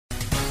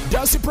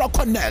Diaspora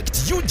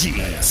Connect UG.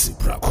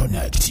 Diaspora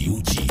Connect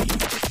UG.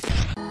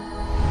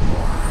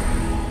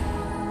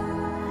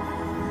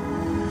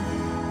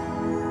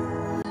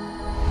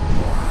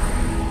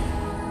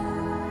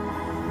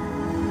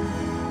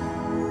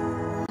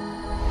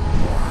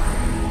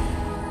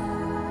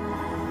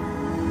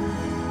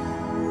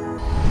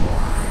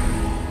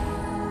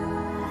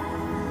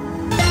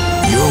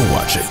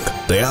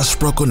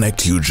 Diaspora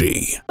Connect UG.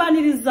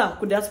 Baniriza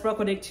ku Diaspora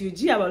Connect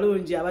UG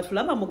abalungi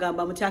abatulaba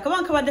mugamba muti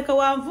akabanka badeka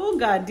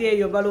wanvunga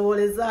ndiyo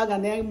balowolezanga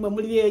naye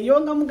muli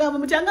eyo nga mugamba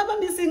muti angaba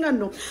misinga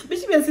no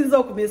bichibe nsinza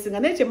okumisinga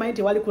neche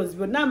maite wali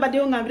kozibyo namba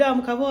dio ngambira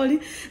mu kaboli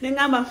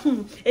nengamba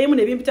emu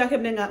ne bimpitake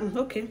nenga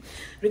okay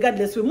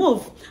regardless we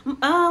move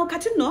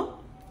kati no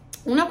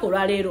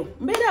unakola lero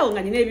mberawo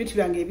nga nyine ebintu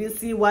byange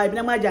ebinsiwa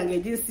ebinamwajange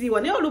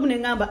ebinsiwa naye olumu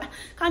nengamba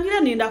kanjira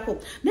nindako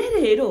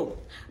naye lero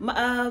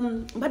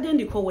mbadde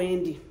ndiko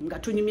wendi nga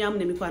tunyumyamu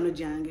n'emikwano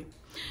gyange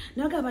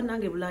nagamba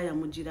nange Bulaya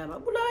mugiraba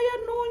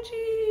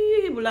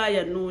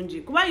Bulaya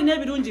nungi kuba ina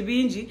ebirungi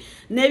bingi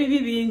n'ebibi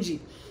bingi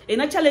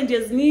ina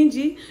challenges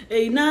ningi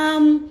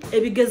ina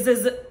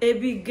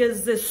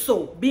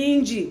ebigezeso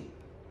bingi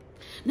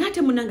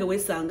nate munange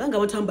wesanga nga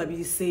batamba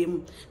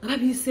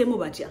babisemu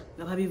batya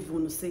nga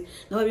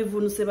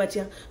babivunuse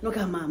batya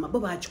noka mama bo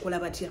bakikola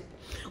batya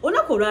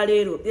onakola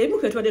lero ebimu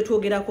kwetwadde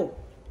twogerako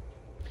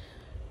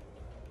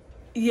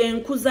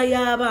yenkuza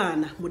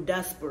y'abaana mu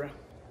diaspora.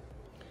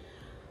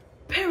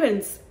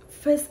 Parents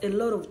face a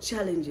lot of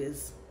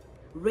challenges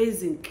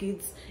raising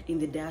kids in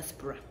the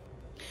diaspora.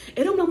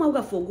 Era omulamu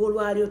bwaffe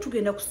ogw'olwaliro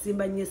tugenda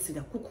kusimba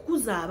nnyesira ku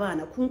kukuza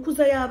abaana ku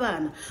nkuza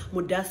y'abaana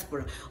mu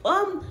diaspora.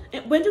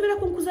 Bwe njogera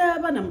ku nkuza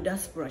y'abaana mu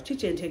diaspora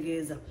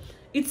kikyentegeeza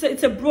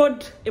it's a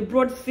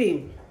broad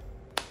thing.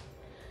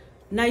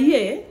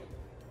 Naye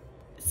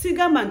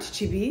sigamba nti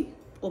kibi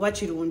oba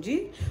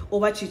kirungi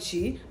oba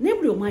kiki naye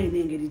buli omu alina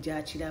engeri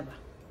gy'akiraba.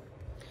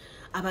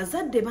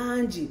 Abazadde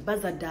bangi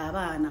bazadde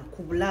abaana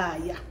ku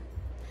Bulaaya.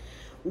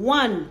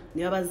 1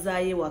 ne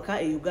babazaayo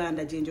waka e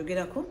Uganda gye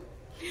njogerako.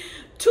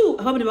 2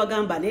 abamu ne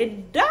bagamba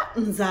nedda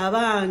nze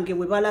abange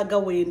bwe balaga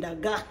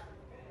wendaga.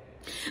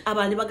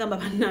 Abandi bagamba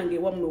bannange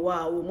wamwe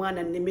waawo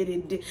omwana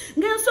nnemeredde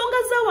ng'ensonga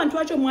z'awantu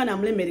lwaki omwana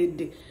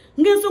amulemeredde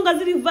ng'ensonga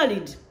ziri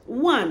valid.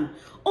 1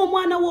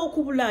 omwana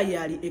w'oku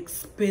Bulaaya ali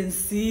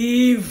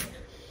expensive.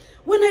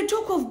 When I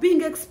talk of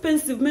being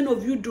expensive, many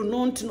of you do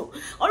not know.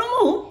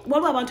 Olomu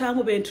waliwo abantu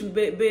abamu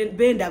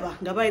bendaba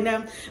nga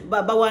balina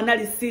bawa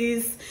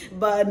analysis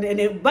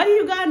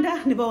bali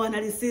Uganda ne bawa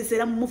analysis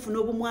era mufuna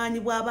obumwanyi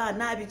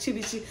bw'abaana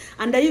biki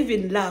and I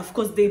even laugh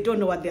because they don't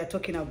know what they are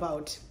talking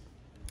about.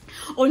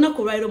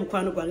 Olunaku olwaliro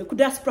mukwano gwange ku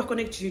Diaspora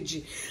Connect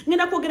UG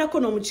ngenda kwogerako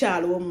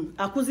n'omukyalo omu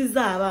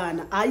akuziza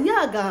abaana aye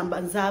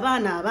agamba nze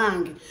abaana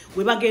abange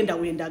bwe bagenda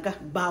wendaga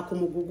baako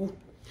mugugu.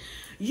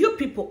 You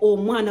people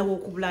omwana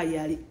w'oku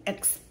Bulaaya ali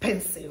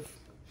expensive.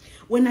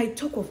 When I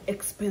talk of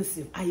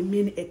expensive, I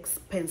mean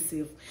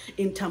expensive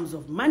in terms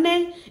of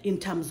money, in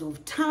terms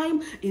of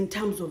time, in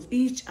terms of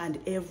each and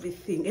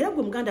everything. Era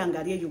gwe muganda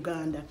ngali e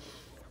Uganda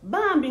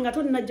bambi nga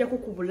tonnajjako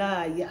ku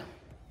Bulaaya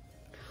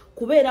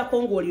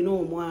kubeerako ng'olina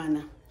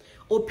omwana.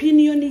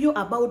 Opinion yo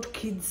about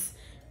kids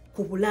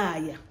ku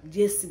Bulaaya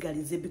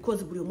gyesigalize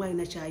because buli omu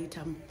alina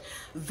kyayitamu.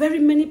 Very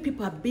many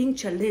people are being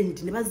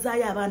challenged ne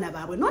bazaayo abaana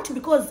baabwe not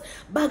because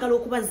baagala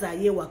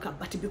okubazaayo ewaka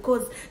but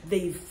because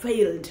they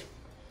failed.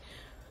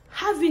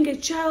 Having a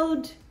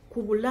child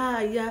ku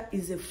Bulaaya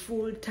is a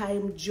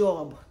full-time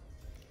job.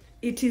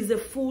 It is a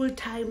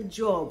full-time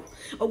job.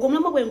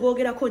 Ogomulama bwe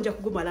ngogerako nja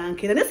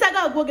kugumalankera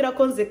nesaagala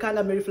gwogerako nze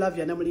kanga Mary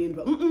Flavia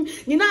Namulindwa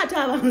nina ate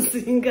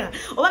abansinga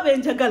oba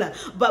benjagala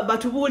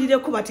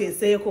batubuulireko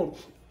bateeseeko.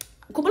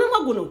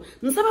 Kubulamwa guno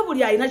nsaba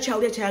buli alina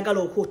kyawulya kyayagala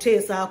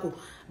okuteesaako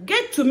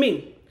get to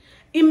me,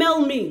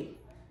 email me,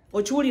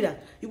 okiwulira,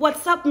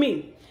 WhatsApp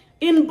me,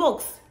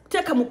 inbox,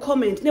 teka mu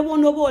comment, ne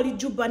bw'onooba oli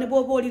Juba, ne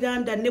bw'oba oli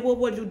London, ne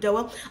bw'oba oli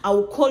Ludawa, I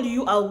will call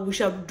you, we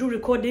shall do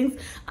recordings.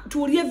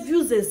 Tuwulye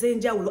views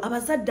ez'enjawulo,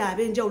 abazadde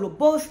ab'enjawulo,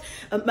 both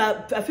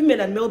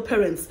female and male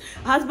parents,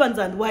 husbands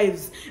and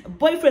wives,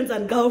 boyfriends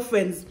and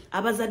girlfriends,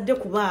 abazadde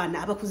ku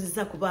baana,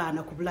 abakuziza ku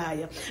baana ku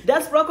Bulaaya.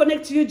 Diaspora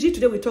Connect UG,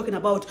 today we're talking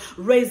about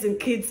raising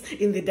kids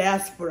in the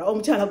diaspora.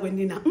 Omukyala gwe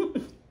nnina.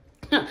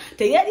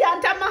 Teyeri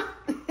antama.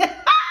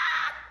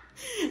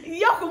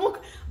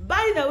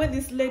 By the way,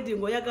 this lady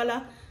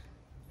ngoyagala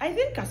I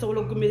think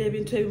asobola okugumira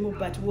ebintu ebimu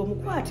but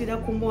bw'omukwatira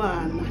ku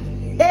mwana.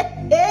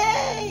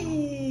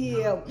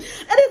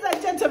 Ladies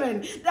and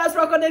gentlemen, that's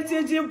Diaspora Connect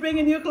UG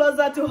bringing you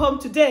closer to home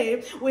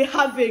today. We're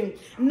having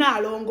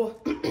Nalongo,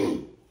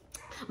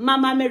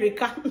 Mama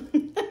America,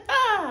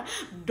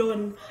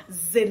 Don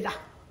ZELLA.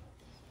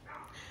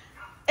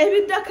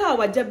 Ebidaka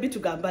wajja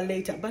bitugamba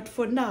later, but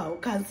for now,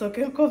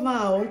 kansoke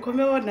nkomao,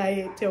 nkomewo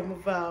naye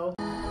temuvao.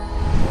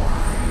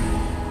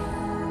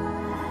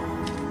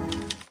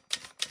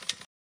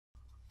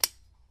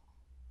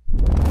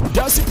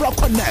 Diaspora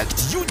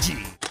Connect UG.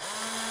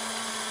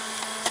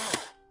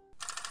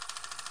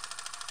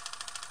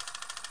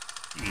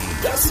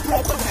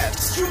 Diaspora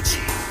Connect UG.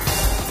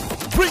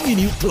 Bringing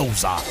you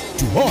closer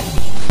to home.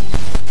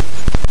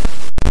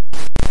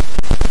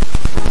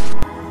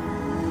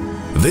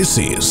 This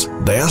is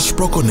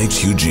Diaspora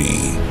Connect UG,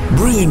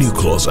 bringing you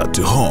closer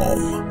to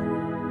home.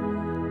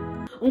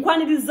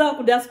 Nkwaniriza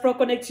ku Diaspora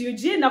Connect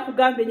UG na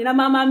kugambe nyina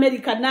mama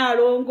America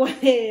nalongo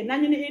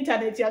nanyini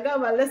internet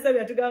yagamba lesson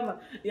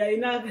yatugamba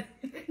yaina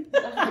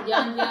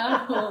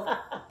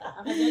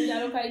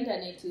akajanjalo ka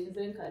internet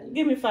nzenkali.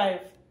 Give me 5.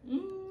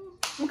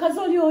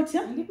 Mukazoli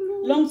otya?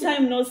 Long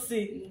time no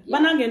see.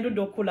 Banange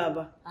ndudo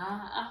kulaba.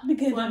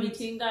 Bigenda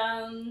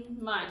meetinga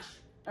March.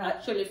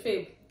 Actually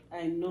Feb.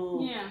 I know.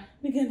 Yeah.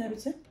 Bigenda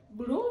bicha?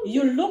 Blue.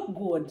 You look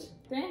good.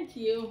 Thank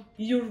you.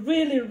 You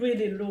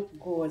really look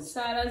good.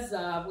 Sara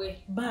zabwe.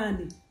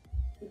 Bani.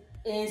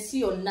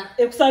 Ensi yonna.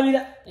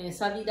 Ekusabira.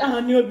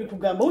 Ensabira. Niyo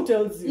bikugamba. Who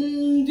tells you?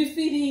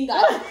 Ndifiringa.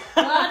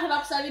 Watu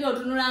bakusabira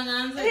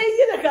otunulanga nze.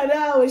 Yine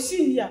kanawe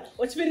shiya.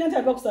 Ochifiringa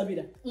nti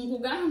bakusabira.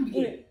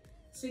 Nkugambye.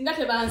 Singa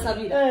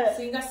tebansabira.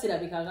 Singa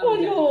sirabika ngambye.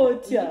 Oli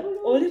otya.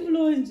 Oli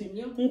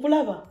bulungi.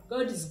 Nkulaba.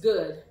 God is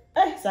good.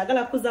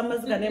 Sagala kuza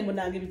amaziga nembu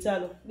nange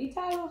bitalo.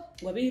 Bitalo.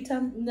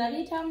 Wabiyitamu?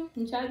 Nabiyitamu.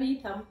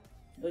 Nkyabiyitamu.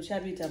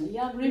 Ochabiyitamu?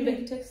 Yeah,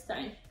 grieving takes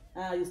time.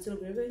 You still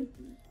grieving?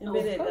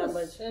 Embera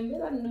egamba.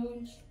 Embera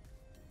nnungi.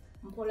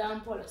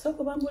 Mpola.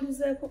 Soko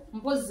bambulizeko.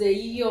 Mpoze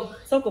eyiyo.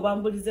 Soko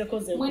bambulizeko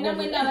nze.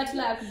 Mwena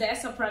abatula ku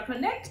Diaspora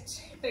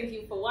Connect. Thank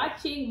you for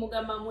watching.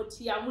 Mugamba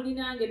muti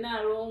amulinange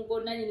nalongo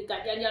nanyini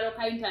kajanjalo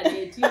ka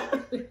internet.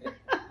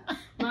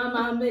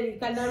 Mama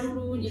America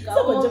nalulungi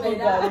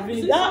kawombera.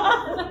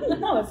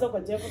 Nawe soko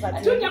jeko kati.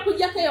 Atunya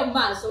kujjako eyo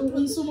maaso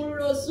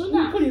nsumululo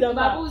osuna.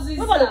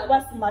 Babuziza.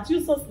 You're smart.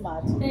 You're so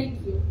smart.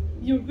 Thank you.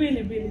 You're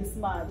really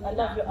smart. I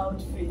love your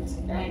outfit.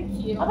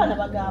 Thank you. Abana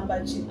bagamba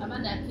chi.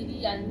 Amanda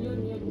akiriya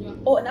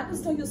nnyo. Oh,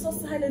 nakusto you're so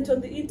silent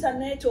on the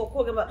internet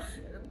okogaba.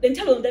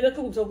 Entalo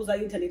ndabeka kuzokuza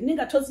internet.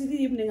 Ninga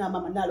toziri ninga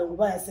mama nalo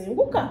ngubaya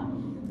senguka.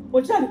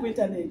 Ochali ku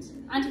internet.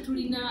 Anti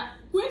tulina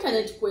ku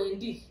internet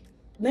kwendi.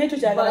 Naito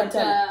kyagala But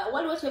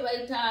waliwo kye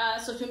bayita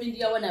social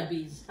media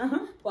wannabes.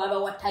 Kwaba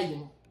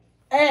watayimu.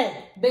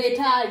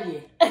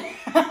 Betaaye.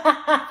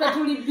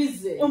 Tuli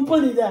busy.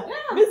 Mpulira.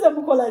 Bize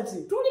mukola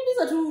ki? Tuli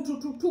busy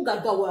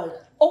tugagawala.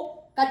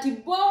 Kati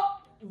bo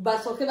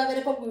basoke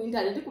bagereko ku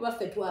internet kuba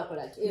ffe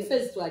twakola ki?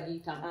 Phase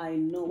twagiyitamu. I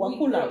know.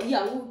 Wakula.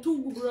 Yeah,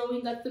 we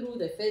growing through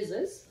the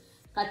phases.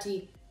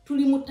 Kati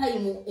tuli mu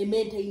time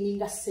maintaining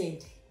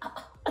sente.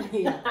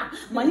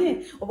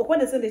 Manye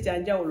obukwande sente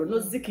kyanjawulo no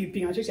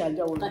zikipinga nacho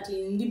kyanjawulo.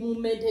 Kati ndi mu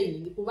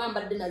maintaining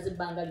kubamba dde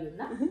nazibbanga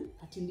lyonna.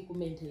 Kati ndi ku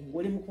maintaining.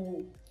 Oli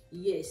muku.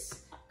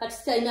 Yes. Kati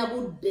sitayina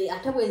budde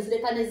ate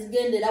bwenzireka ne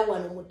zigendera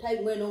wano mu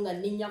time eno nga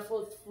nninya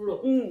 4th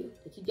floor.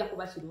 Tekijja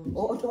kuba kirungi.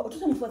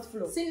 Otuta mu 4th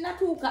floor.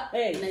 Sinnatuuka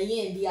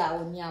naye ndi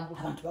awo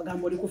nyambuka. Abantu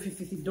bagamba oli ku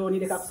 5th doni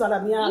leka kusala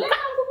myaka. Leka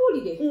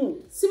nkubulire.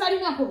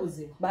 Sibalinaako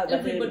buzibu.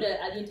 Everybody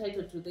are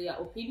entitled to their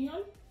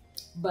opinion.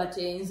 But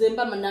nze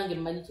mba manange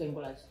mmanyi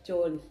kyengola ki.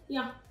 Kyoli.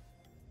 Yeah.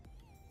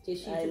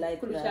 I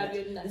like that.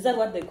 Is that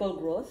what they call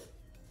growth?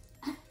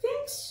 I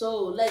think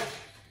so. Like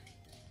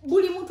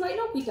buli muntu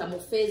alina okuyita mu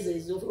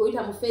phases,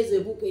 oyita mu phase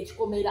ebuuka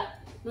ekikomera,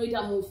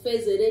 noyita mu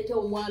phase ereeta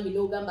omwami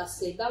n'ogamba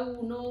sega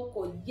wuno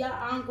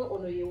kojja anko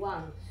ono ye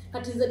wange.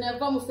 Kati nze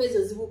nava mu phase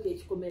ezibuuka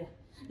ekikomera,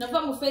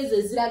 nava mu phase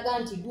eziraga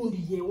nti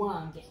gundi ye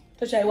wange.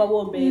 Tochayiwa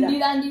bombeera. Ndi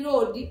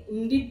landlord,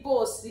 ndi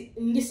boss,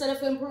 ndi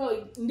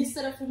self-employed, ndi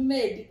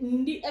self-made,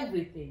 ndi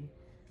everything.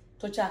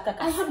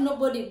 Tochakaka. I have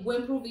nobody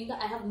when proving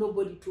I have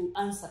nobody to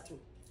answer to.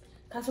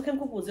 Kasoke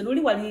nkubuze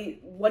noli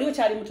wali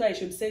ochali mutwa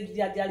should say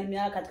dyali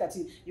myaka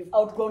kati you've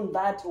outgrown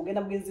that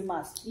ogenda mugenzi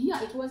mass.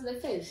 Yeah, it was the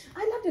phase.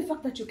 I love the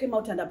fact that you came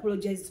out and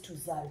apologized to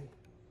Zari.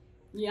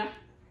 Yeah.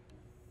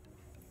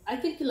 I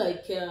think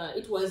like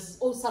it was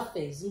also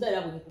phase.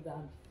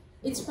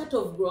 It's part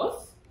of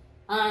growth.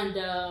 And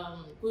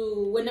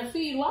when I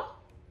feel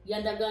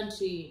yandaga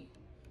nti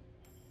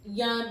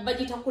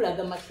bagita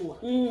kulaga machuwa.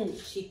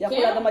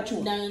 Yakulaga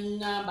machuwa.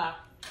 Nangamba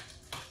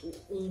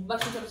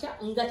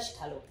nga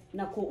kitalo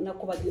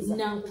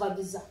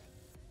nakubagiza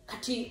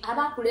kati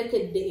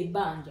abakulekedde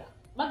ebbanja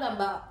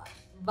bagamba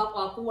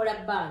bakwakuwola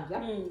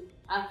bbanja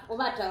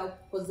oba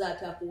atakoze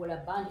atakuwola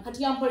bbanja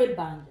kati yampola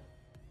ebbanja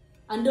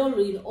and all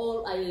in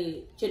all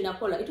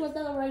kyenakola it was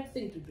the right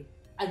thing to do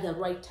at the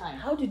right time.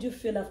 How did you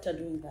feel after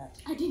doing that?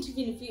 I didn't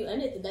even feel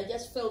anything. I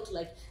just felt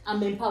like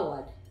I'm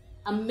empowered.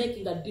 I'm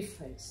making a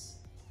difference.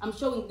 I'm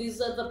showing these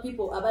other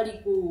people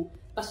abali ku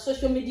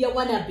social media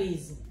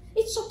wannabes.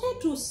 It's okay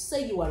to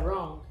say you are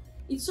wrong.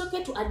 It's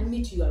okay to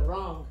admit you are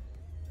wrong.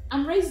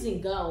 I'm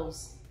raising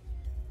girls.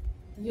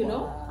 You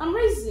know, I'm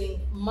raising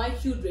my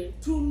children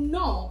to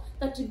know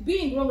that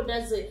being wrong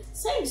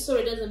saying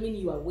sorry doesn't mean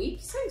you are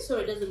weak. Saying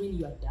sorry doesn't mean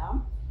you are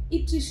dumb.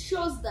 It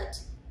shows that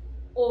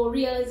or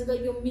realizing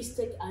that your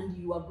mistake and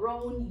you are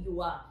grown,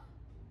 you are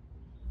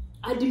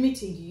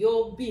admitting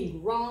you're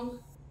being wrong,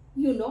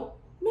 you know.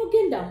 No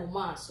genda mu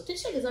maaso.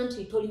 Tekitegeeza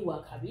nti toli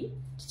wakabi.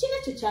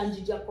 Tikina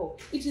kyanjijjako.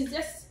 It is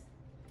just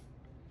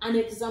an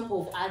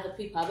example of other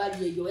people.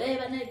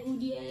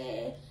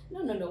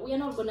 No. We are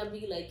not gonna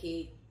be like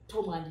a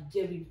Tom and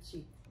Jerry.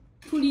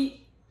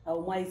 Tuli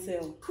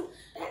myself.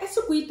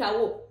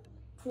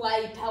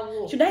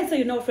 Should I say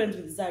you're not friends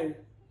with Zari?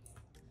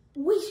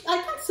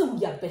 I can't say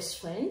we are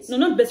best friends. No,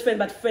 not best friend,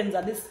 but friends.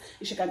 At least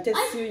if she can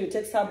text you, you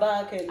text her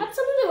back. And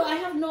absolutely, I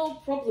have no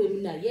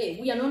problem now.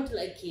 Yeah, we are not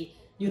like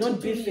you're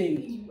not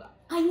beefing.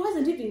 I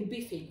wasn't even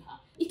beefing her.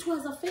 It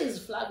was a phase,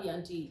 Flavia,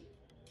 auntie.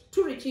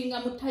 To reaching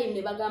a time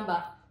never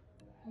gamba.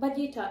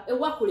 Bajita,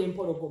 ewakule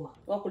mpologoma.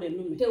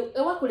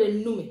 Ewakule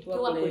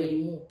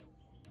nume.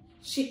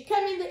 She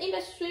came in the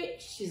industry.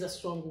 She's a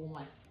strong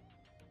woman.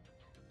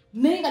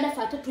 Nenga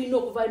nafa tulina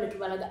okuvayo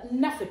netubalaga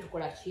naffe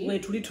tukolachi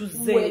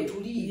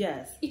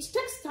yes, it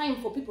takes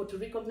time for people to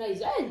recognize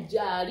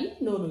jali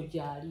no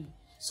jali.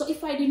 So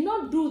if I did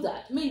not do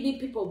that, maybe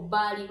people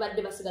badde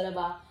basigala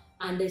ba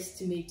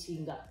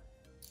underestimating her.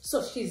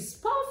 So she's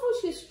powerful,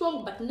 she's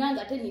strong, but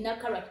nanga ate nina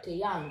character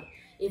yange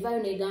evayo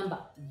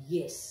negamba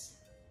yes.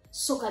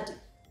 So kati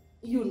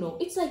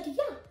it's like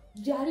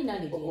jali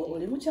nange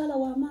oli mukyala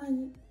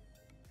w'amaanyi,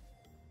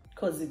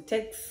 because it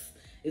takes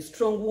a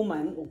strong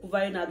woman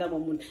okuvayo n'agamba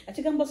omuntu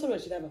akigamba solo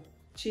kiraba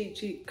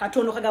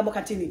katono kagambo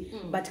katini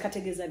but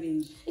kategeza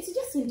bingi. It's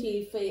just nti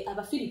ife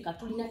abafirika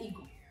tulina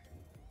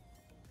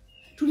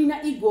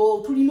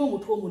ego tulina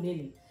omutwe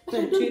omunene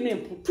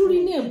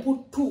tulina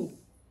emputu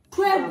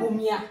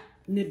twegumya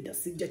nedda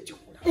sijja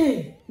kikola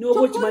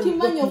n'obo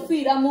kimanyi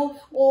ofiiramu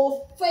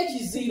ofa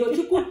ekiziro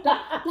kikutta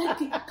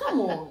like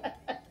come on.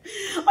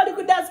 Oli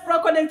ku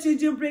Diaspora Connect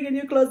you, bringing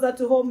you closer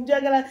to home.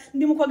 Njagala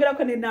ndi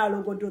mukwogerako ne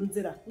Nalongo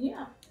Donzera.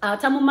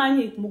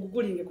 Tamumanyi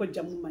mugugulinge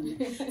kojja mumanyi.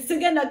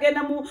 Sigenda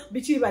genda mu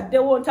bichi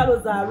baddewo ntalo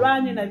za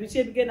aranye na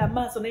bichi bigenda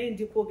maaso naye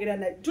ndi kwogera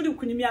na tuli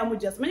kunyumya mu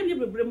just manyi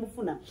bye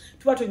mufuna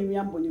tuba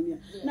tunyumya mbonyumya.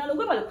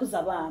 Nalongo bale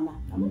kuza baana.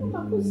 Amana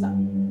bakuza.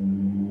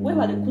 We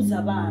bale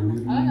kuza baana.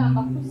 Abana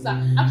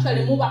bakuza.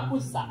 Actually mu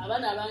bakuza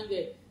abana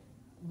bange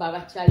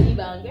babachali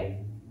bange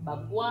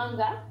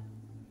bagwanga,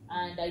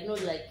 and I know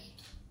like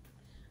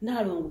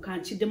Nalongo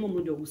kanchiddemu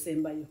omundi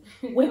ogusembayo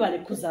webale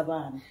kuza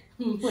baana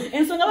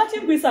ensonga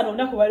bakiggwisa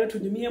olunaku baliro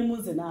tunyumye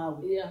muze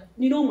naawe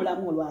nina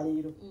omulamu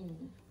olwaleero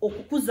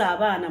okukuza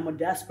abaana mu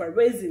diaspora,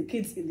 raising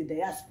kids in the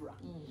diaspora.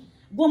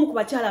 Bw'omu ku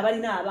bakyala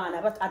abalina abaana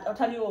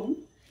abatali omu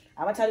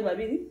abatali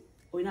babiri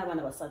olina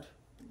abaana basatu.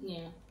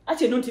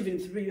 Actually not even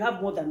 3, you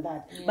have more than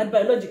that, but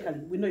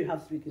biologically we know you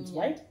have 3 kids,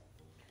 right?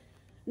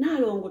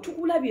 Nalongo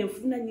tukulabye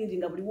enfuna nnyingi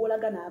nga buli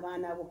woolaga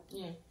n'abaana bo.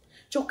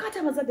 Chokata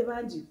abazadde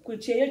bangi ku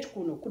kyeyo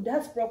kikuno ku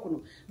diaspora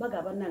kuno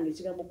bagaba nange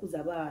ekigambo kuza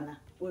abaana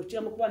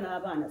wekigambo kuba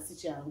n'abaana si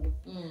kyangu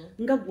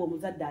nga gwe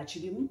omuzadde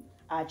akirimu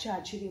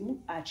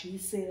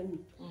akiyiseemu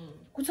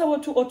kusaba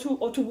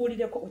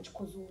otubuulireko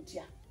okikoze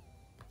otya.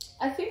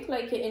 I think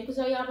like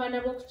enkuza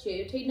y'abaana b'oku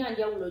kyeyo terina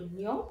njawulo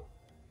nnyo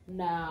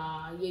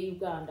na ye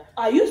Uganda.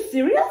 Are you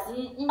serious?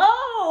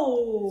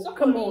 Oh, so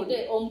come on.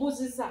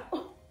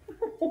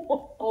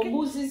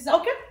 Ombuziza.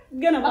 Okay,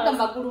 gena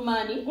bagamba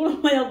gulumani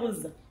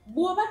yabuza.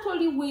 Bw'oba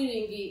toli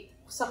willing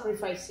to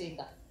sacrificing,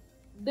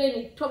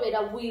 then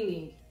tobera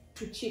willing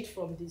to cheat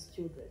from these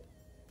children.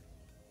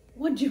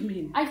 What do you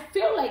mean? I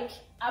feel like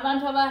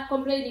abantu aba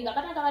complaining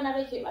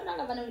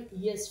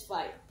yes,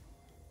 fine.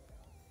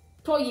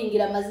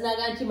 Toyingira mazina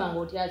ga ntima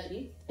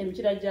ng'otyaki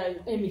emikira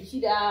gyayo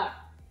emikira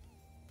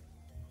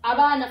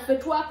abaana ffe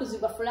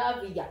twakuzibwa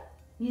Flavia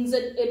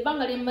nze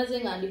ebbanga lyemmaze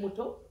nga ndi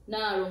muto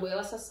Nalongo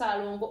yawasasa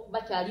Alongo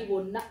bakyali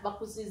bonna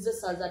bakuzizze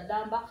saza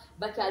ddamba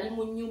bakyali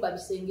mu nnyumba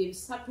bisenge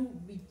bisatu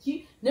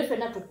biki ne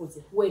ffenna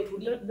tukuze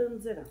weetuli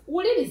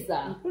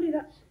wuliriza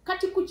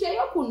kati ku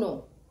kyeyo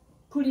kuno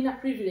tulina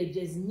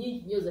privileges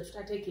nyingi nnyo ze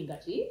tutatekinga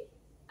ki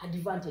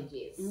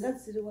advantages nga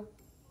ziriwa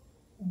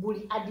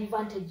buli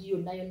advantage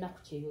yonna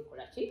ku kyeyo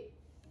ekola ki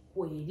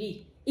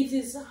kweri. It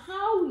is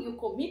how you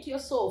commit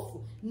yourself,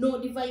 no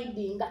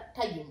dividing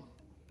time.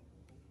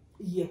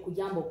 Ye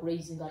kujamba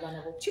okuraising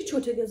abaana bo. Kiki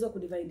otegeeza ku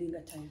dividing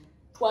time?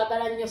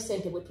 Twagala nnyo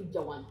ssente bwe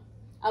tujja wano.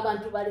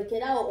 Abantu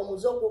balekerawo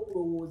omuzooko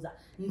okulowooza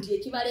nti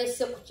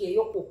ekibaleese ku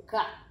kyeyo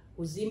kwokka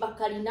kuzimba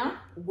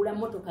kalina, kugula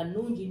mmotoka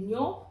nnungi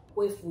nnyo,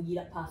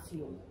 kwefuuyira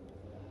perfume.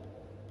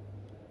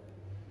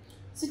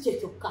 Si kye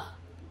kyokka.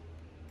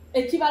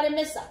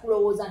 Ekibalemesa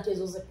kulowooza nti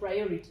ezo ze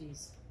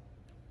priorities.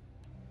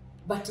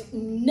 But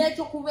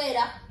necho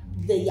kubeera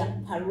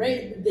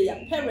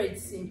their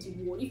parents nti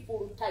bwoli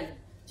full time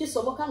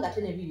kisoboka nga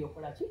tene biri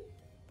okola ki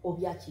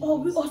obyaki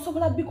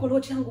osobola bikola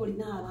otya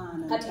ng'olina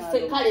abaana kati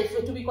ffe kale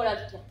ffe tubikola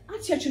tutya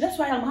ati that's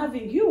why I'm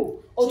having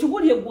you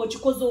otubulye gwe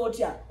okikoze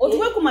otya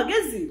otuwe ku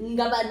magezi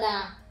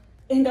ngabana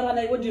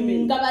what do you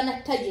mean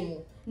ngabana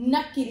tajimu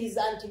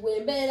nakkiriza nti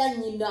bwembeera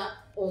nnyina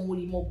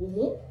omulimo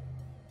gumu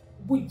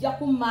gujja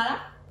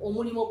kumala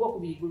omulimo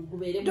gw'okubiri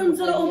gubeere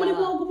Donzera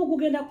omulimo ogumu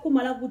gugenda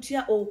kukumala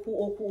gutya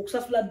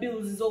okusasula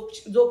bills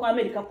z'oku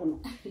America kuno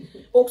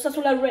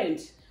okusasula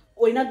rent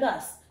oyina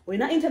gas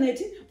oyina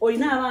internet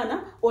oyina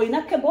abaana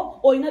oyina cable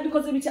oyina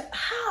bikoze bitya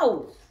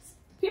how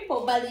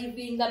people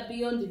believing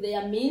beyond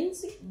their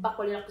means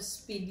bakolera ku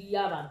speed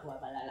y'abantu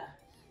abalala.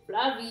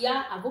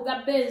 Flavia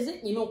avuga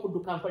benzi nyina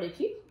okudduka nkole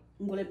ki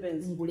ngule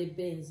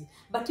benzi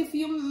but if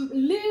you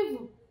live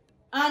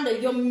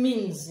under your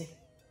means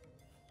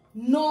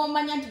no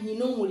manya nti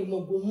nyina omulimo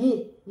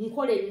gumu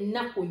nkole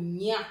ennaku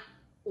nnya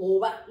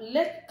oba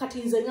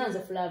kati nze nganze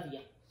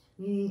Flavia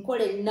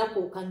nkole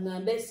ennaku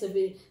kangambe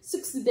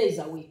 6 days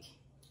a week,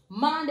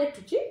 Monday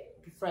to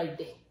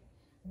Friday.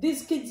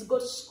 These kids go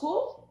to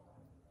school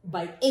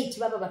by 8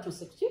 baba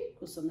batuse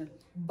kusomera,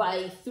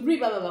 by 3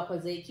 baba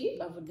bakoze iki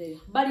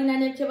balina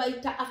ne kye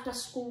bayita after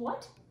school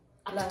what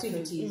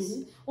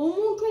activities.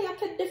 Omuntu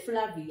yakedde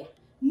Flavia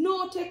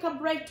n'oteeka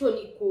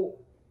Brighton ku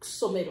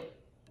kusomero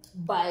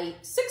by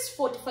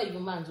 6:45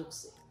 manzi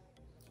okuse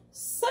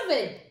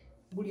 7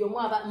 buli omu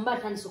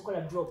mbatandise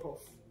okukola drop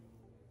off,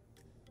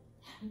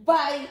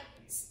 by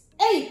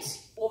 8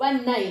 oba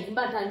 9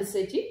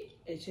 mbatandise eki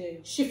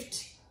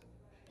shift.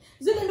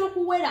 Zigenda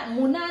okuwera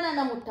 8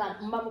 na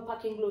 5 mba mu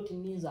parking lot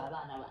ninza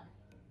abaana bano.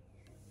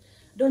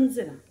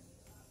 Donzera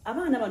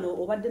abaana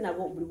bano obadde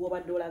nabo buli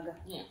bw'obadde olaga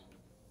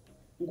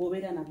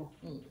ng'obeera nabo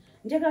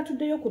njagala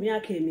tuddeyo ku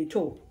myaka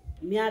emito,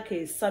 myaka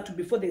 3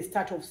 before the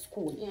start of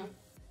school.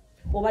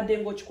 Obadde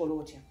ng'okikola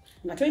otya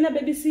nga tolina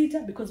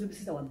babysitter because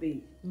babysitter wa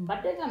bbeeyi?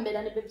 Mbadde nga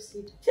mbeera ne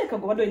babysitter kyeka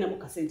gobadde olinamu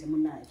kasente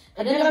munnaye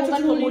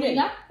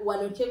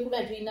wano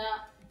kyenkuba tulina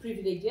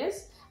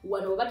privileges.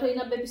 Wano oba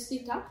tolina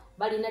babysitter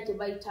balina kye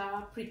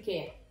bayita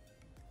pre-care.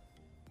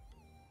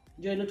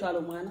 Gy'olina otwala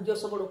omwana,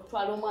 gy'osobola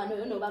okutwala omwana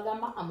oyo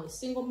n'obagamba I'm a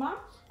single mom,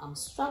 I'm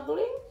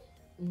struggling,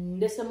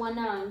 ndese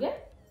mwana wange,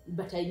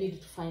 but I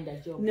need to find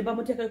a job. Ne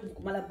bamuteekayo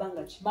kumala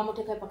bbanga ki?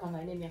 Bamuteekayo paka nga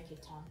alina emyaka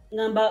 5.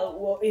 Ngamba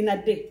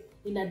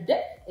in a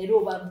day era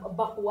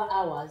bakuwa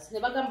hours. Ne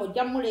bagamba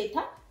ojja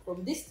muleeta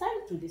from this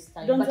time to this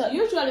time. But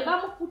usually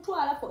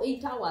bamukutwala for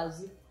 8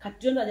 hours. Kati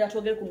gyonda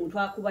gyatwogere ku muntu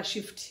akuba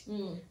shift.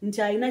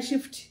 Nti alina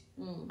shift.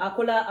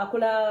 Akola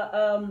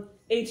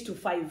 8 to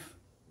 5.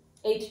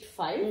 8 to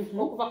 5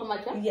 okuva ku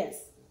makya?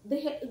 Yes.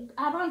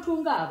 Abantu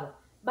ng'abo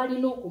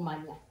balina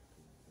okumanya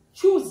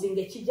choosing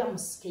ekijja mu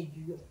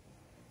schedule.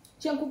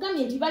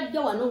 Kyenkugambye nti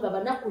bajja wano nga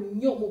banaku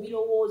nnyo mu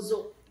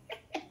birowoozo.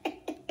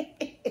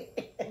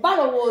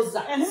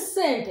 Balowooza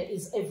sente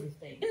is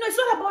everything. No, it's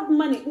not about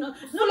money. No,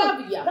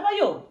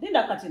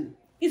 Linda Katini.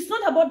 It's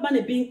not about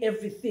money being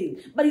everything,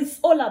 but it's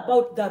all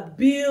about the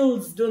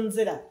bills,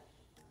 Donzera.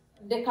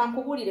 They can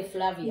kubulire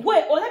Flavia.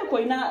 Wait,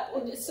 No.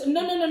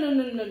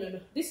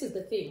 This is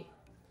the thing.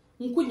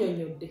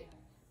 Nkunyonyodde.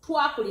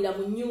 Twakulira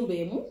mu nnyumba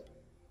emu,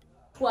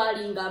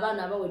 twalinga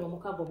abaana abawera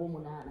omukago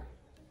b'omunaana.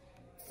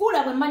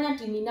 Fuula bwe mmanya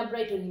nti nina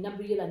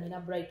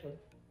Brighton.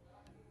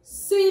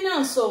 Sirina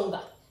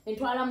nsonga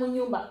entwala mu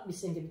nnyumba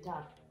bisenge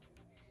 5.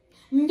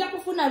 Nja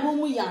kufuna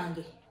ruumu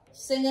yange,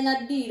 kisenge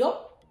na ddiiro,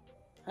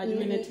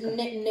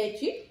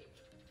 neki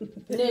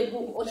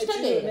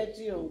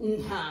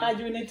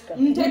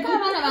Nteka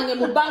abaana bange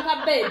mu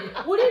banka bed.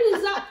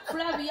 Uliriza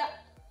Flavia.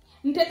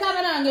 Nteka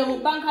abaana bange mu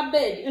banka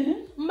bed.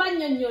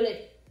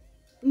 Mbanyonyole.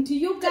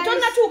 Nti you guys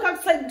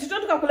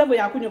titotuka ku level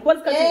yakunyo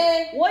because kati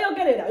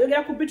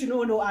woyogerera ku biti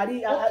no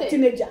ali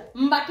teenager.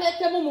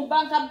 Mbateekemu mu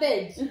banka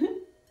bed.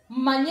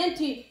 Mmanye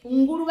nti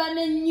nguluba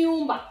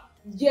n'ennyumba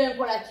gye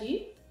nkola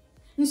ki?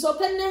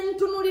 Nsooke ne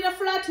ntunulira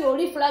flat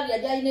oli Flavia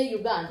gy'alina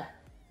Uganda.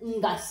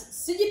 Nga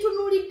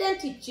sigitunulidde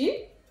nti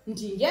ki?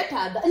 Nti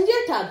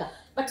njetaaga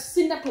but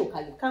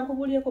sinnatuukayo.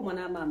 Kankubuulireko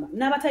mwana mama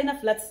n'abatalina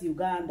flats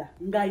Uganda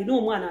ng'alina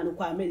omwana ano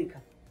ku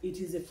America. It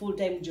is a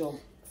full-time job.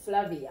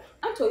 Flavia,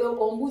 anti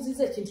oyo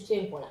ombuuziza ekintu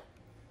kyenkola.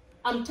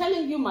 I'm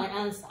telling you my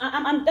answer.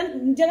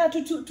 Njagala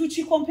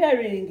tuki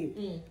comparing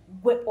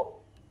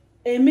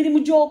emirimu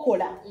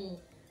gy'okola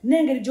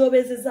n'engeri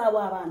gy'obeezezaawo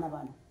abaana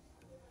bano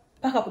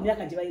paka ku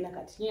myaka gye balina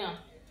kati.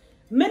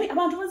 Many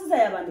abantu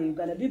bazizayo abaana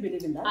Uganda. Do you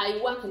believe in that?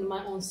 I work in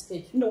my own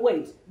schedule. No,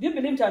 wait. Do you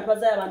believe that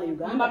bazizayo abaana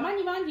Uganda?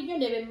 Mbamanyi bangi nnyo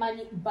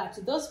nebemanyi,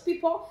 but those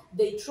people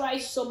they try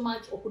so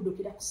much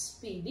okuddukira ku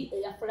speed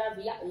eya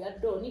Flavia, eya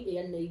Doni,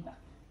 eya neighbor.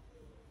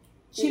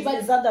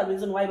 Is that the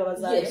reason why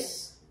babazayo?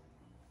 Yes.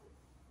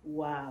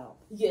 Wow.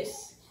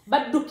 Yes.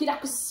 Baddukira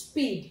ku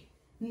speed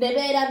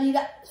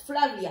nebeerabira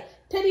Flavia.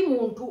 Teri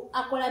muntu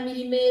akola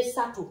mirimu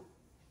 3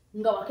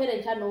 nga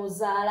wakerenka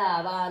n'ozaala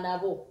abaana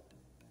bo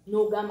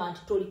n'ogamba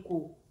nti toli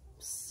ku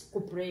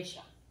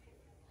pressure.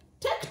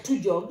 Take 2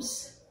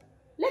 jobs.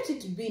 Let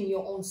it be in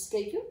your own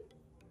schedule.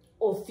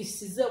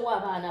 Ofisizewo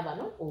abaana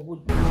bano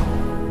obudde.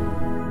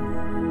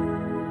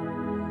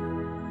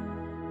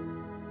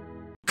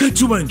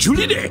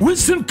 Katubanjulire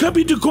Western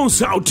Capital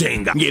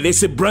Consulting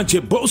ngelese branch e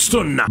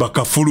Boston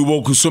bakafuluba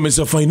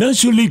okusomesa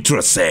financial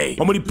literacy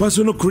omuli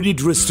personal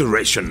credit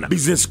restoration,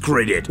 business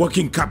credit,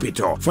 working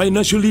capital,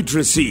 financial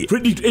literacy,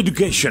 credit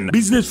education,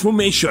 business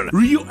formation,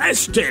 real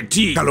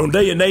estate.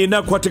 Kalonda yena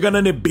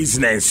akwatagana ne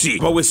business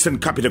ba Western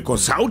Capital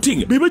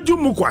Consulting bebajja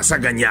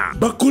mukwasaganya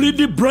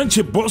bakoledde branch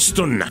e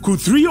Boston ku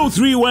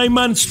 303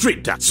 Wyman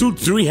Street, Suite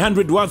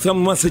 300,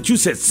 Waltham,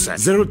 Massachusetts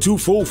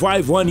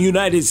 02451,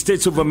 United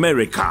States of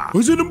America.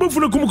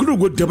 Mbafuna ku mukulu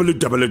gwa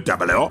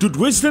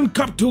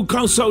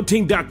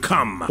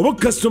www.westerncapitalconsulting.com oba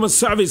customer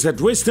service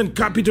at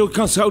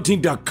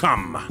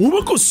westerncapitalconsulting.com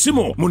oba ku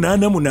ssimu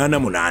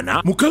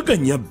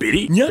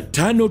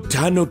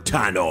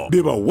 888-242-4555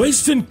 beba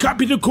Western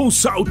Capital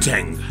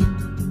Consulting.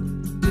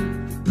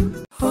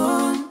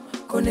 Home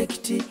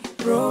Connect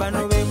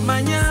bano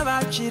bemmanya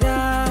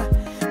bakira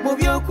mu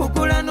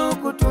by'okugula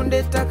n'okutunda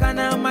ettaka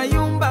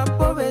n'amayumba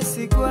bo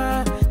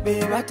beesigwa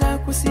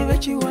basibe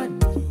kiwani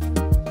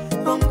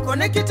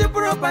Connected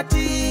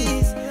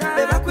properties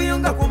beba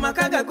kuyunga ku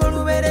makaga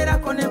goluberera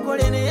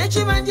konekole ne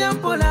ekibanja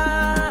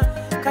mpola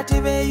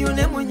kati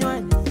beyune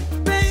munywanyi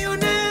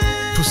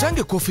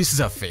Tusange ku office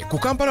zaffe ku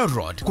Kampala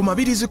Road ku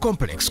Mabirizi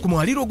Complex ku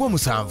mwaliro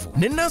gw'omusanvu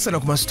ne Nansana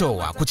ku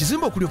Mastowa ku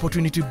kizimbe okuli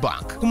Opportunity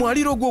Bank ku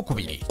mwaliro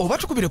gw'okubiri oba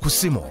tukubire ku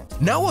ssimu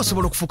naawe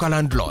osobola okufuuka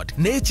landlord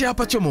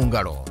n'ekyapa kyo mu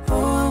ngalo.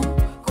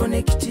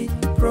 Connected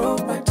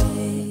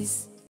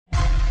properties.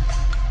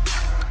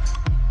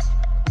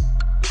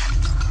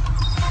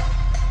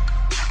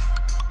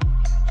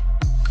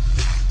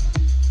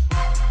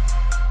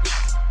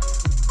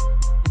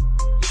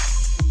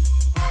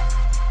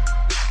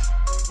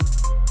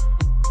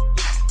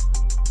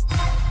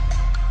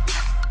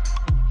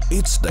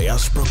 It's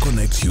Diaspora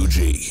Connect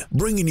UG,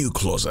 bringing you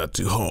closer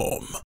to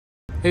home.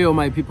 Hey, all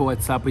my people,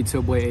 what's up? It's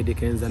your boy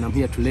Edikens, and I'm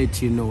here to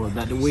let you know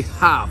that we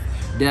have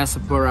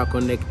Diaspora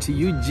Connect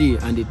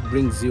UG, and it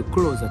brings you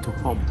closer to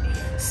home.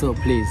 So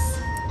please,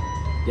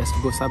 just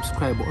go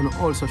subscribe on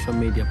all social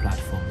media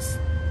platforms.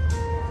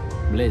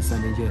 Bless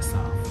and enjoy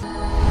yourself.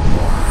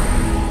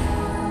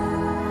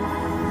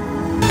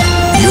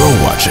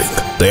 You're watching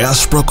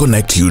Diaspora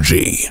Connect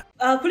UG.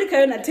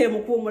 Kulikayo na temu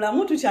kumula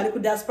mutu chali ku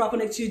Diaspora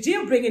Connect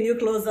UG, bringing you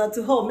closer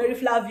to home. Mary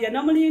Flavia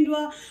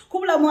namulindwa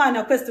kubula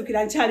mwana kwestu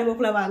kila nchali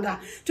bokulabanga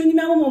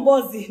tunyimya mu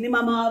mbozi ni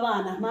mama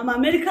wabana mama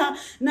America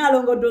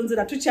nalongo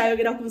donzira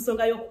tuchayogera ku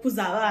nsonga yo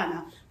kukuza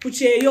abana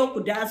kucheyo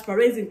ku diaspora,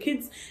 raising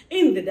kids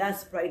in the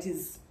diaspora. It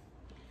is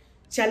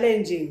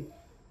challenging,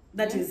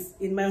 that is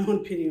in my own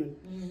opinion.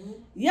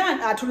 Yeah,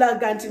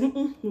 atulaga nti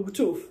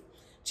mubutufu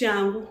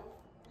changu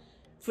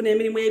funa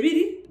emirimu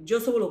ebiri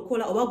gyosobola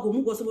okukola oba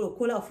gumu gwosobola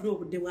okukola ofune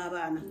obudde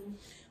bw'abaana.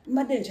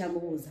 Mbadde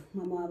nkyamubuuza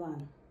mama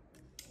w'abaana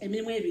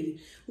emirimu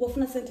ebiri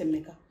ng'ofuna ssente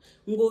mmeka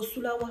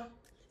ng'osulawa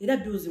era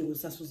bills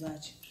ng'osasuza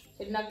ki?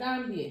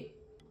 Nagambye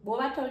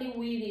bw'oba toli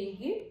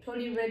willing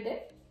toli ready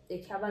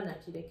eky'abaana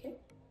kireke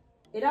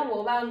era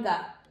bw'oba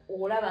nga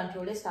olaba nti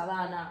olesa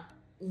abaana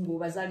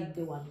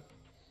ng'obazaalidde wano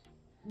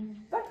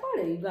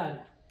batwale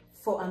Uganda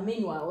for a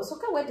meanwhile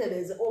osooka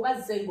weetereze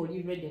oba zze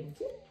ng'oli ready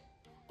muki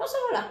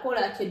tosobola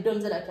kukola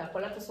kyeddonzera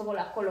kyakola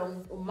tosobola kukola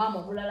omumama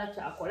omulala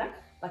kyakola,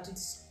 but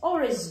it's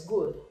always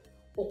good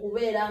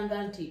okubeera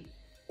nga nti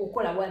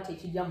okola bwati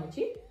ekijja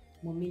muki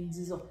mu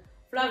minzizo.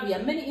 Flavia,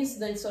 many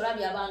incidents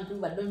olabye abantu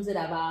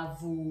baddonzera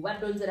baavu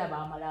baddonzera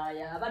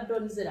baamalaaya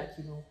baddonzera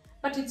kino,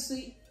 but it's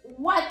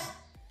what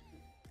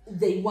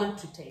they want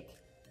to take,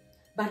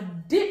 but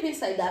deep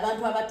inside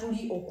abantu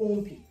abatuli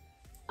okumpi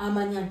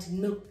amanya nti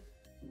no,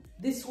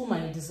 this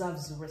woman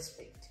deserves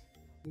respect.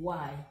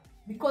 Why?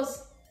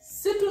 Because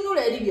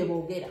situnula eri bye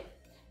boogera.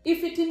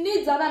 If it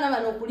needs abaana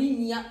bano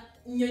okulinnya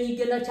nnyonyi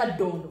genda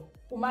kyaddondo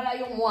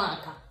kumalayo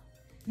mwaka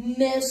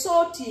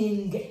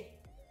nesootinge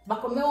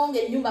bakomewo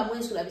ng'ennyumba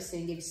mwensula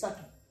bisenge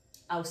bisatu,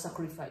 I'll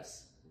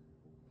sacrifice.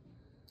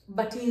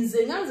 But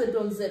nze nga nze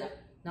donzera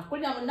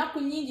nakulira mu nnaku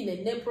nnyingi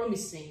ne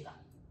promisinga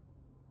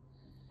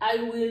I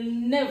will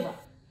never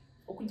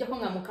okujjako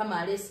nga Mukama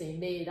aleese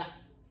embeera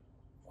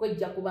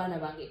kwejja ku baana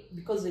bange,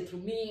 because to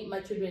me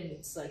my children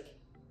it's like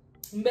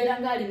mbeera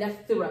nga alina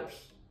therapy.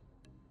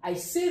 I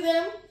see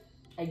them,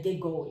 I get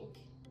going.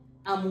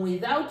 I'm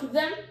without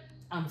them,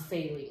 I'm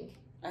failing.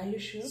 Are you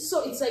sure?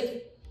 So it's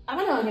like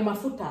abana wange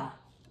mafuta.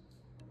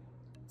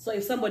 So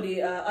if somebody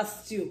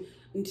asks you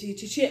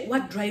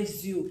what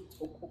drives you,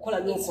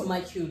 it's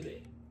my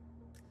children.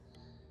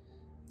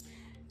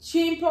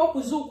 Kimpa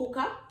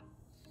okuzuukuka,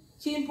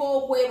 kimpa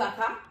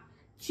okwebaka,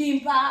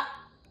 kimpa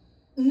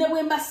ne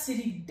bwe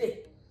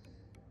mbasiridde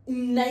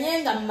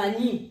naye nga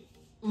mmanyi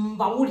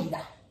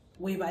mbawulira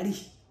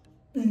webali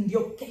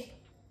ndyoke.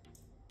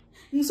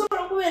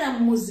 Nsobola okubeera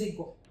mu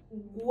muzigo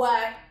gwa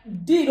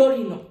ddiiro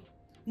lino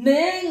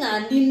naye nga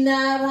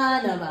ndina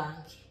abaana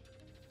bange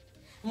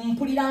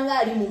mpulira nga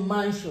ali mu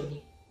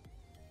mansioni.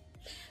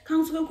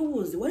 Kansuke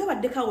nkubuuze wali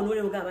abaddeko awo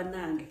n'olyoga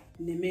bannange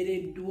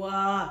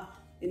nemereddwa,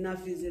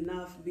 enough is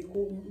enough,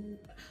 because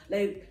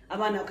like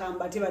abaana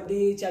kambate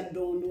badde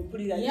kyaddondo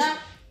mpulira ki? Yeah,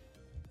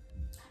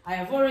 I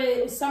have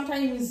already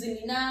sometimes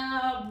in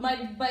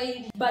my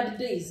bad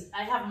days.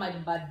 I have my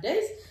bad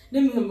days.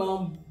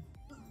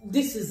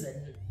 This is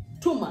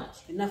too much.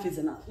 Enough is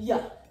enough.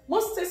 Yeah,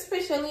 most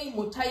especially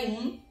mu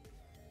time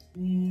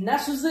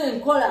nasuze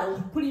nkola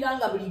mpulira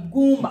nga buli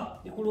gumba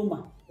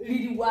likuluma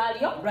liri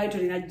walyo right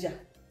linajja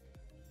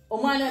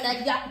omwana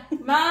najja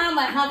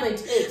mama I haven't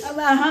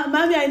ate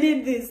mommy I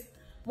need this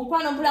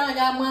mukwano mpulanga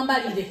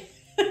njamwambalire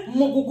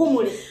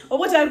mugugumule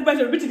obota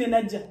alikupato biti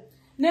linajja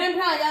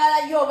nempulanga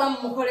njala yo oba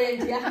mukole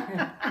ntya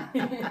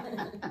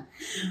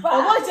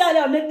obota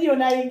ala oneddiyo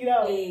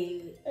nayingirawo.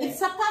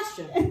 It's a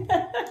passion.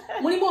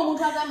 Mulimu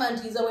omuntu agamba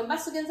nti nze bwe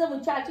mbasigenze mu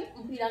kyaki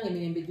mpulira nga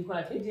emirembe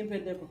gikola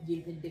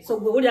gimpeddeko. So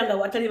gwe olyanga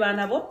watali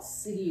baana bo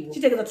siriiwo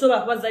kitegeeza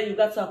tusobola kubaza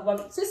yugatsa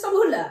kuba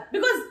sisobola,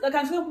 because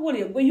kanti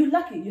kubuulire when you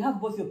lucky you have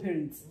both your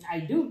parents.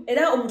 I do.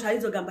 Era omuntu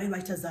ayinza ogamba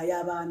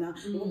bakitazaayo abaana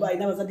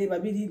balina abazadde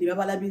babiri ne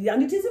babalabirira,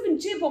 and it is even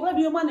cheap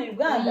okulabira omwana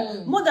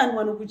Uganda more than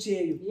one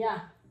okukyeyo.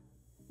 Yeah.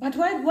 But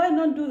why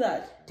not do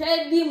that?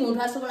 Teddy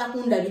muntu asobola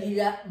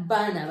kundabirira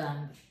baana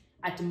bange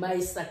at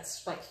my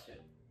satisfaction.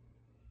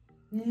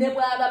 Ne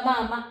bwaba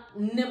mama,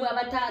 ne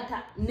bwaba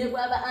tata, ne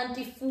bwaba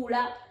auntie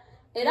Fula,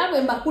 era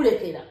bwe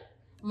mbakulekera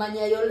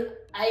manya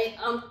I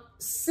am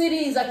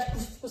series at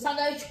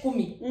kusanga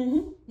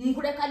 10.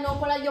 Nkuleka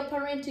nokola your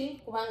parenting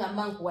kubanga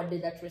manku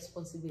wadde that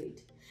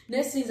responsibility.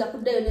 Nesinza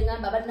kuddeyo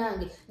nengamba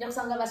banange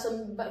nyakusanga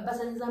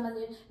basaniza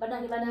amanye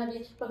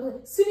banange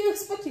siri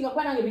expecting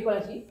akwanange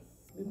bikola ki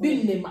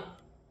binnema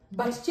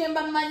but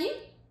chemba manyi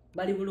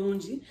bali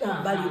bulungi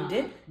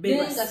balidde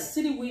benga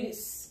siri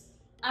wiris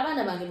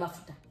abana bange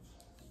mafuta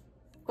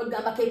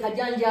kugamba ke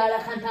kajanjala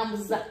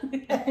kantambuza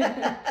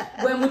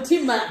gwe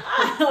mutima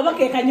oba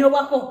ke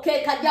kanyobako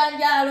ke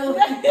kajanjalo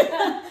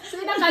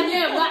sina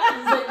kanyebwa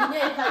nze nyine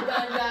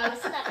kajanjalo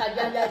sina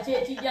kajanjalo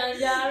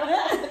chekijanjalo.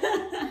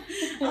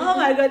 Oh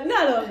my God,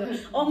 no.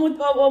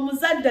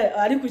 Omuzadde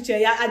ali ku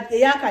kye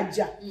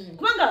yakajja.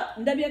 Kubanga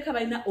ndabyeka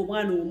balina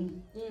omwana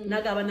omu.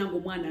 Nagaba nange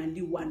omwana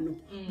ndi wano.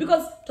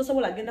 Because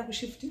tosobola genda ku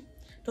shift,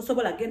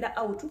 tosobola genda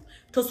out,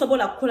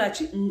 tosobola kukola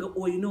ki nga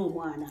oyina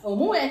omwana.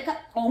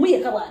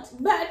 Omuyeka bwati.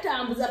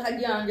 Batambuza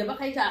kajanja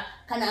bakaita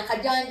kana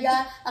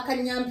kajanja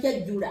akanyampya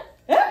jjula.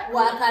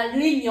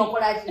 Wakalinnyo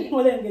kola ki?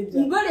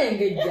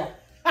 Ngolengejja.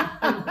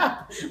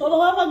 Oba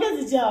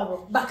wamagezi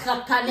kyabo.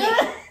 Bakakane.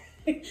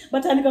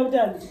 Batandika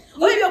butandi.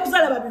 Oyo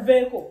okusala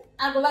babiveeko.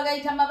 Ago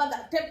bagayita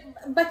mabaga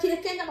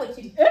bakirekenya ko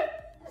kiri.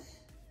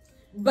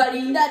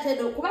 Balinda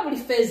tedo kuba buli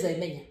phase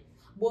emenya.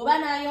 Bwoba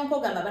nayonko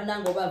gamba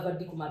bananga oba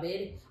avaddi ku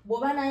mabere.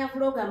 Bwoba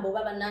nayafula gamba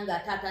oba bananga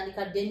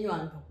atatandika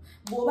dennywanto.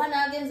 Bwoba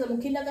nagenze mu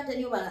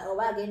kindergarten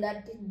oba agenda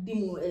ddi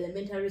mu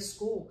elementary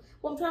school.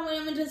 Bwomutwala mu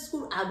elementary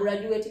school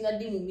graduating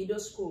ddi mu middle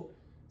school.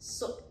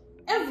 So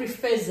every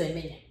phase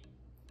emenya.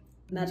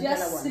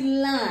 Just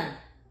learn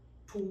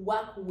to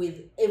work with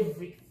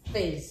every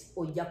phase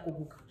ojja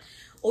kubuka.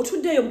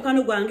 Otuddeyo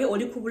mukano gwange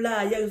oli ku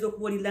Bulaaya oyinza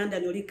okuba oli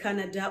London oli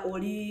Canada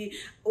oli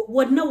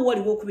wonna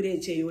woli wokubira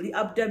ekyeyo oli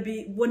Abu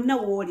Dhabi wonna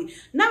woli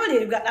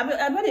n'abali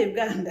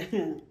Uganda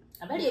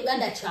abali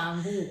Uganda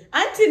changu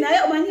anti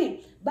naye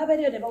omanyi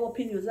babaliyo ne bawa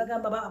opinions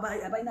bagamba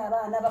abalina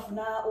abaana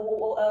bafuna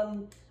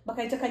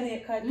bakaita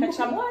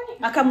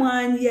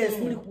akamwanyi yes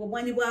muli ku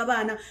bwanyi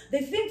bw'abaana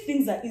they think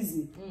things are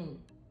easy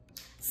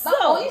so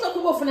oyinza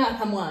okuba ofuna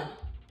akamwanyi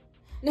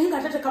naye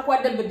nga tate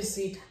kakwadde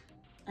babysitter.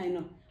 I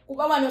know.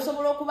 Kuba wano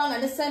osobola okubanga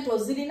ne sente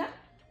ozirina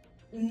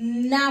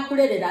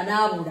n'akulerera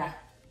n'abula.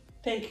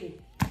 Thank you.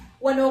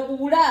 Wano ku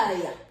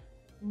Bulaaya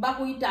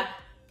bakuyita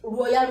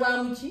lwoya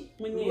lwa muki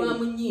lwa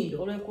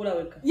munyindo. Olwekula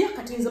weka. Yeah,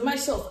 kati nze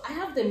myself, I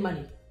have the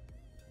money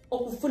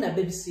okufuna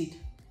babysitter,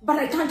 but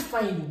I can't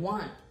find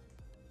one.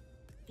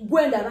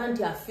 Gwenda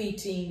abantu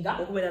afitinga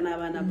okubeera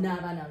n'abaana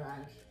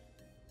bange.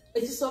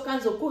 Ekisooka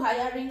nze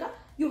okuhiringa,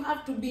 you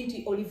have to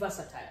be oli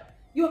versatile.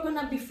 You're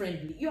gonna be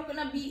friendly. You're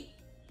gonna be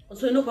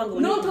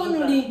not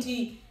only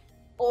nti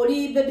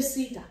oli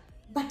babysitter,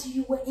 but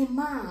you were a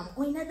mom.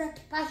 Oyina that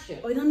passion.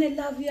 Oyina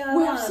love ya.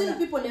 We have seen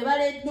people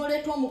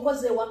noleeta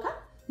omukozi ewaka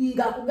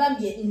nga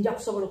akugambye nja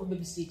kusobola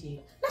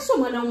okubabysittinga. Naso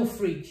omwana mu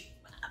fridge.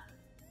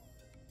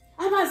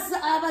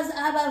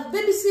 Aba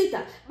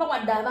babysitter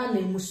bawadde abaana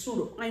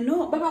emusulo. I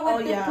know.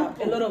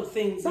 A lot of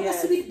things.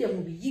 Babasibidde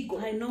mu biyigo.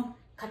 I know.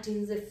 Kati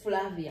nze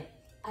Flavia.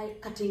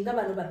 Kati nga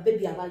bano ba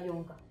baby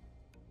abayonga.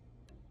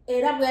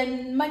 Era bwe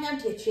manya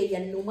nti ekyeya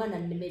n'omwana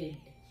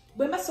nnemeredde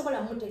bwe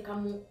mbasobola muteeka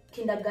mu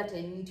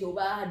kindergarten nti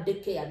oba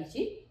daycare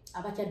biki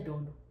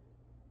abakyaddondo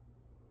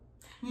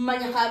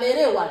mmanya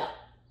kabeere ewala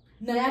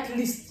naye at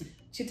least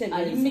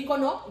ali mu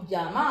mikono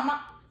gya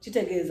maama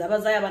kitegeeza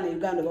abazaayo abaana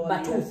Uganda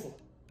batuufu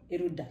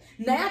erudda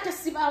naye ate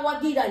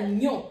sibawagira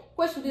nnyo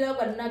kwesulirayo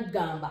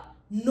bannaggamba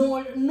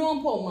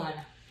nompa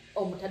omwana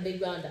omutadde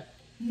Uganda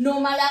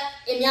nomala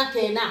emyaka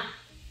 4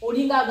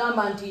 olinga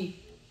agamba nti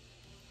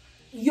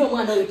yo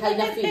mwana oyo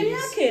talina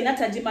feelings. Emyaka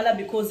natajimala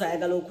because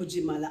ayagala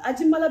okujimala.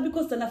 Ajimala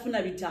because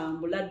tanafuna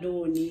bitambula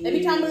doni.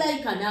 Ebitambula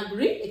I can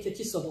agree ekyo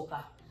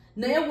kisoboka.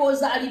 Naye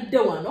woza alidde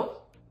wano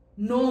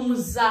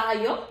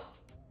n'omuzaayo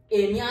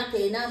emyaka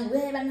 4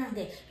 weeba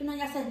nange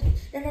tunanya sente.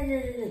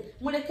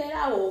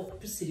 Mulekerawo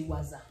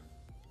okutusiriwaza.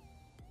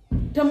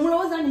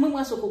 Temulowooza ni mwe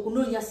mwasooka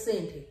okunoonya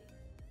sente.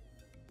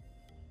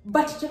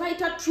 But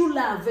kyebayita true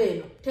love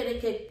eno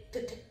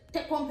te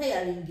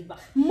comparing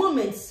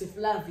moments of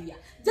love ya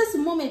just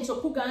moments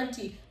okuga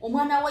nti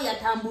omwana we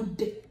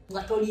yatambudde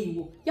nga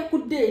toliiwo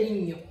yakudde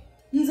erinnyo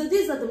nze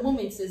these are the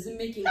moments as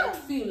making I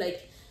feel like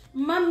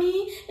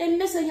mami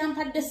emmese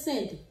yampadde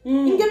sente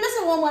ngemmese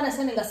w'omwana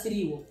sente nga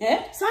siriiwo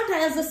santa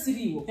yaze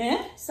siriiwo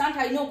santa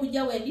alina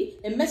okujja wendi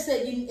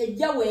emmessage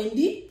ejja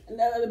wendi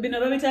bino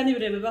babitani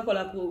bire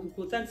bakola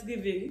ku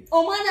Thanksgiving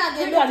omwana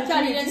agenda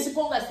okukyalira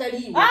ensiko nga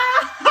saliiwo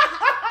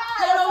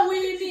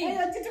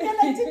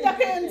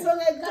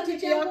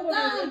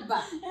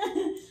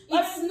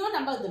It's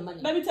not about the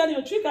money. Let me tell you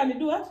a trick and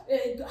do what?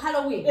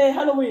 Halloween.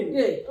 Halloween.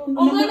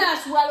 Omwana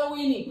aswa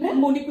Halloween.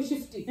 Mbundi ku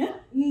shift.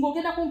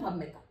 Ngogenda kumpa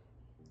meka.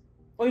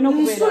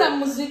 nsula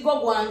muzigo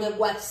gwange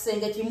gwa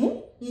kisenge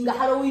kimu nga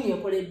Halloween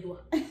ekoleddwa.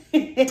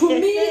 To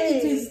me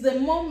it is the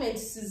moment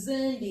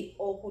sizendi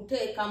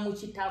okuteeka mu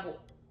kitabo.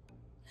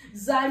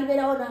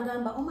 Zaliberawo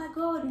nagamba, oh my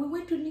God, we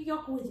went to New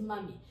York with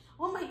mommy.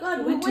 Oh my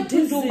God, we went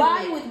to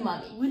Dubai with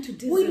mommy. We went to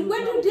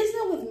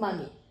Disney with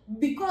mommy.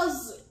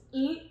 Because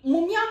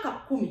mu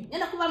myaka 10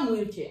 nenda kuba mu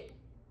wheelchair.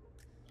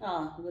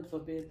 God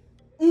forbid.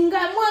 Nga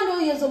mwana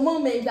oyo yezo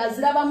moment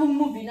aziraba mu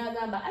movie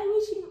nagamba, I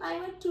wish I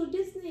went to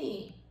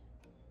Disney.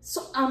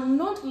 So I'm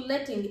not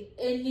letting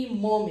any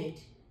moment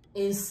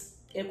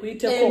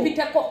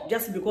epiteko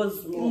just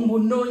because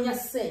mbunonya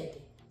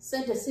sente.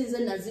 Sente sinze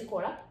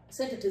nazikola,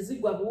 sente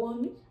tezigwa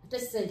buwoni, ate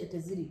sente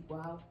teziri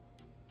kwawo.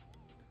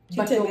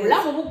 But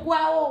obulamu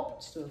bugwawo.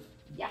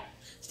 Yeah.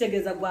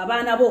 Kitegeza gwa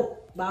abaana bo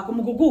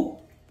bakumugugu.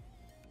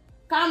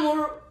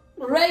 Kamu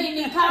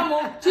rain kamu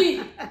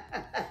chi.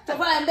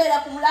 Tofa mbera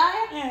ku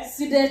Bulaya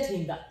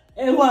sidetinga.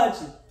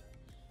 Wachi.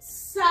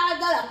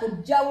 Sagala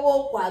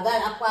kujjawo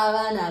kwagala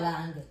kw'abaana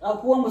bange.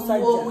 Akuwa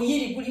musajja.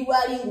 Omuyiri guli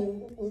wali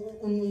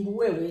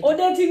nguwewe.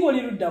 Odetinga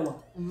oli luddawa.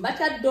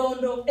 Mbata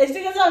dondo.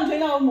 Ekitegeza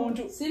ntena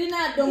omuntu. Sirina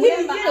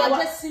domwemba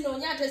ate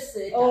sinonya ate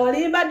seta.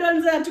 Olimba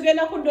donza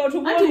tugenda kudda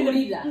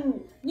otugulira.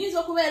 Nyinza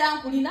okubeera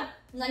nkulina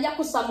nga nja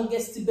kussa mu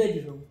guest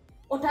bedroom.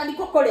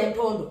 Otandika okukola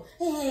entondo.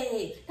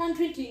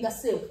 Tantreatinga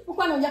self.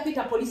 Mukwano nja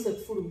kuyita poliisi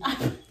ekufuluma.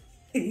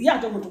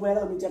 Yato omuntu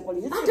gweyagala kuyita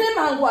poliisi. Ate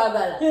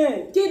mankwagala.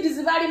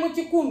 Kids bali mu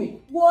 10.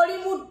 Gw'oli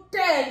mu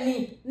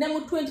 10 ne mu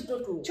 20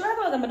 totuuka.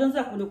 Kyolaba gamba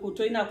donza kuno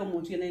kutoyinaako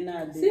muntu yena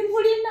inaade.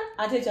 Simpulina.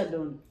 Ate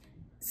ekyadondo.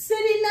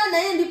 Sirina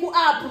naye ndi ku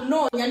app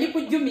noonya ndi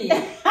ku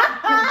Jumia.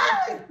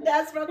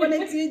 Diaspora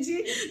Connect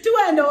UG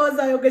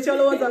tuwendowooza yoge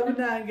kyolowooza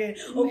munange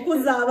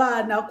okukuza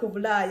abaana ku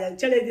Bulaaya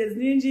challenges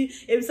nyingi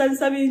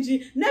ebisanyusa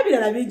bingi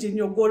n'ebirala bingi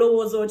nnyo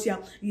gwolowooza otya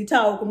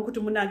yitaawo ku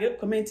mukutu munange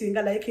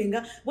commentinga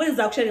likinga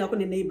bweza kusharingako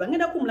ne neighbor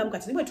ngenda kumulamu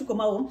kati nibwe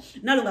tukomawo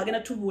nalo ng'agenda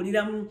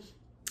tubuulira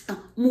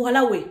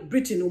muwala we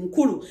Britain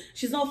omukulu.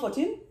 She's now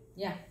 14.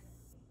 Yeah.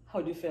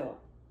 How do you feel?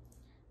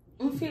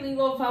 I'm feeling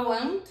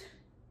overwhelmed.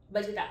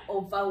 But it's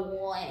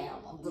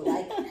overwhelmed.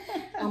 Like,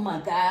 oh my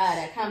God,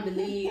 I can't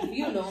believe,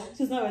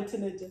 She's not a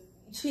teenager.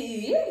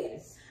 She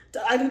is.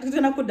 I don't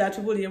know that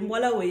we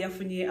mwala we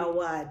yafunye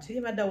award.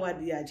 Yabada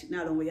award yachi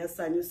nalongo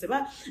yasanyuse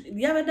ba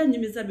yabada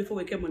nyimiza before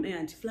we came on air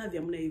anti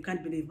Flavia muna you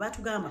can't believe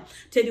batugamba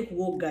tedi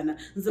kuwogana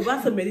nze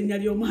basomera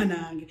lyo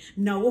mwana wange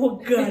na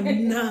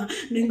wogana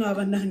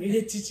ningaba nange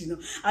yechichino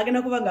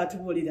agenda kubanga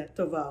atubulira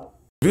tovao.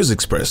 Views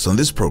expressed on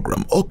this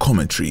program or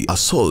commentary are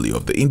solely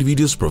of the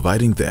individuals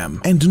providing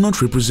them and do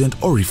not represent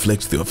or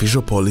reflect the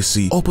official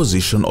policy or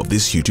position of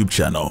this YouTube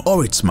channel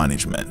or its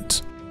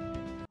management.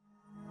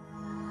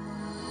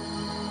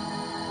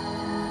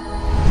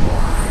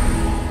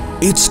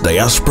 It's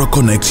Diaspora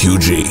Connect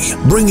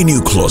UG, bringing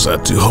you closer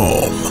to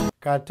home.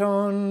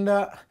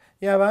 Katonda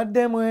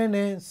yabadde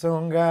mwene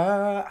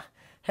nsonga.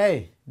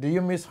 Hey, do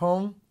you miss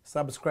home?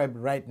 Subscribe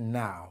right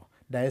now.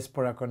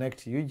 Diaspora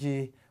Connect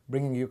UG,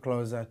 bringing you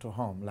closer to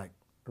home, like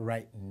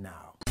right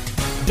now.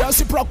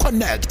 Diaspora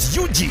Connect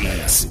UG.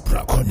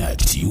 Diaspora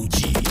Connect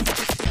UG.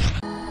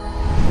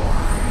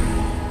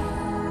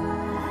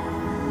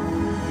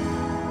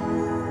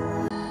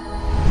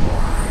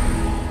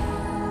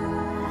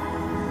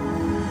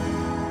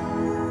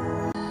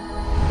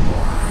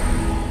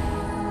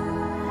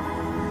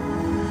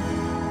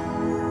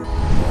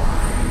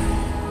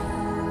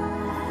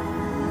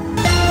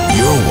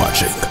 You're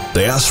watching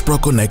Diaspora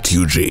Connect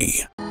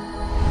UG.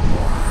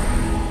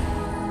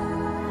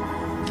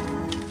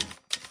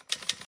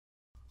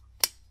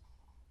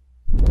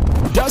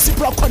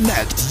 Diaspora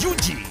Connect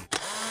UG.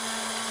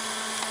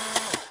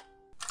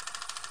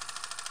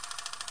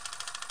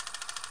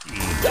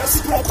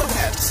 Diaspora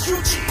Connect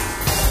UG,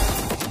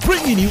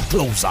 bringing you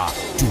closer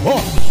to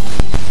home.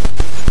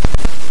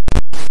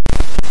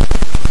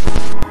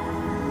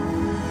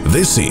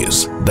 This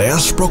is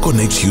Diaspora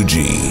Connect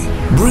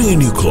UG,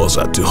 bringing you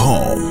closer to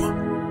home.